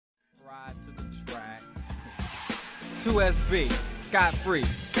2SB, scot-free.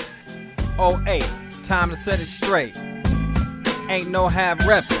 08, time to set it straight. Ain't no half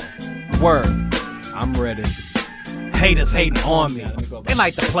reppin'. Word, I'm ready. Haters hating on me, they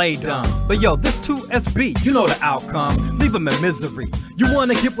like to play dumb. But yo, this 2SB, you know the outcome. Leave them in misery. You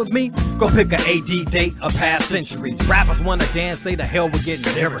wanna get with me? Go pick a AD date of past centuries. Rappers wanna dance, say the hell we're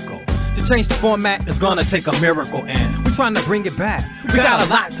getting lyrical. To change the format is gonna take a miracle, and we're trying to bring it back. We got a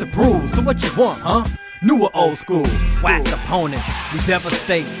lot to prove, so what you want, huh? New or old school? Swag opponents, we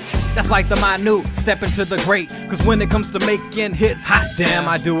devastate. That's like the minute, step into the great. Cause when it comes to making hits, hot damn,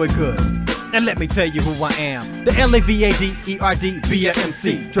 I do it good. And let me tell you who I am. The LAVADERD, be a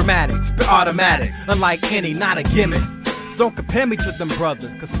MC. Dramatic, spit automatic, unlike any, not a gimmick. So don't compare me to them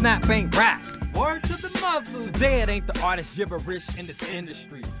brothers, cause Snap ain't rap. Word to the mother. Today it ain't the artist gibberish in this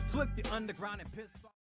industry. Swift the underground and pissed off.